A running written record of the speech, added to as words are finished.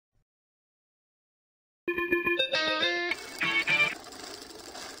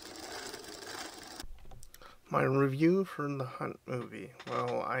My review for the Hunt movie.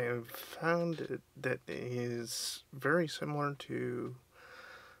 Well, I have found that it is very similar to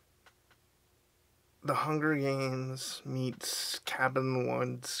The Hunger Games meets Cabin in the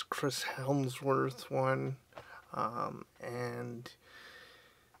Woods, Chris Hemsworth one. And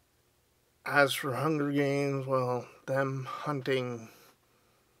as for Hunger Games, well, them hunting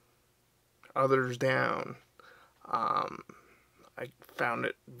others down. I found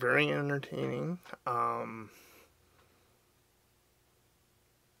it very entertaining.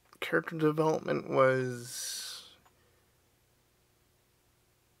 Character development was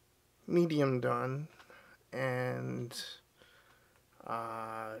medium done, and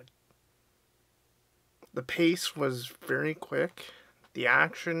the pace was very quick. The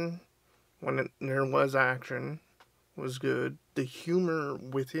action, when there was action, was good. The humor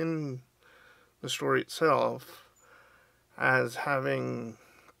within the story itself, as having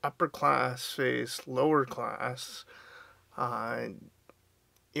upper class face lower class,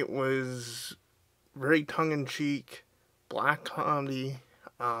 it was very tongue-in-cheek, black comedy,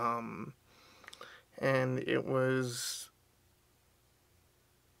 and it was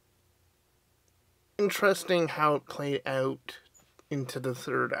interesting how it played out into the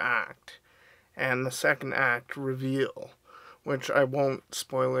third act and the second act reveal, which I won't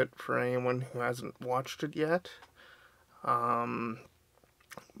spoil it for anyone who hasn't watched it yet.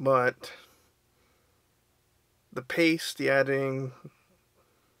 But the pace, the editing,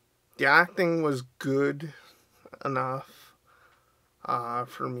 the acting was good enough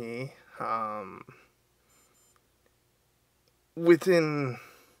for me. Within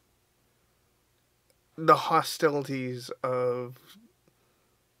the hostilities of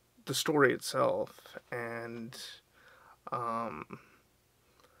the story itself, and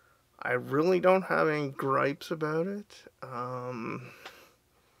I really don't have any gripes about it.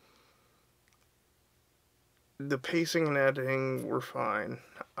 The pacing and editing were fine.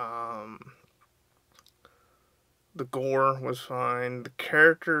 The gore was fine. The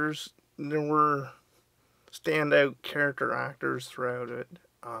characters, there were standout character actors throughout it,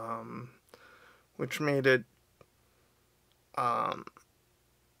 which made it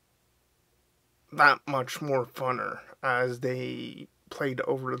that much more funner as they played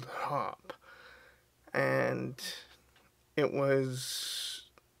over the top. And it was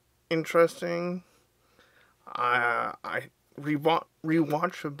interesting.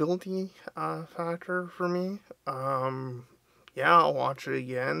 Rewatchability factor for me. Yeah, I'll watch it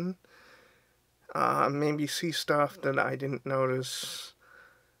again. Maybe see stuff that I didn't notice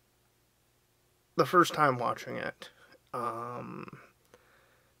the first time watching it.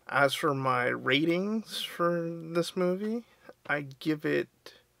 As for my ratings for this movie, I give it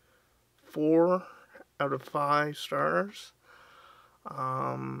 4 out of 5 stars.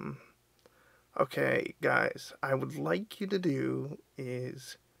 Okay, guys, I would like you to do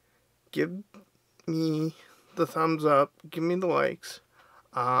is give me the thumbs up, give me the likes.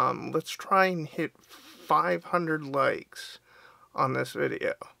 Let's try and hit 500 likes on this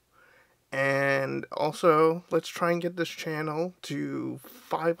video. And also, let's try and get this channel to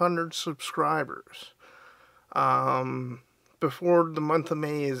 500 subscribers before the month of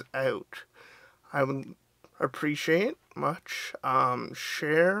May is out. I would appreciate much.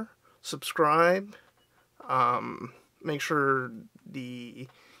 Share, subscribe, make sure you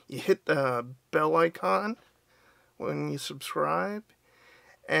hit the bell icon when you subscribe,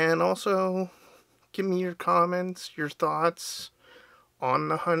 and also give me your comments, your thoughts on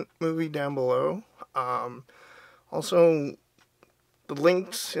the Hunt movie down below. Also, the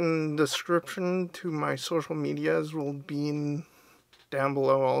links in the description to my social medias will be down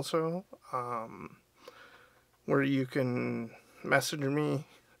below also, where you can message me,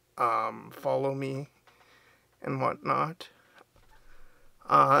 follow me, and whatnot.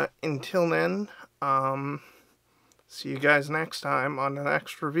 Until then, see you guys next time on the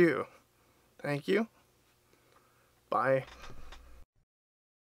next review. Thank you. Bye.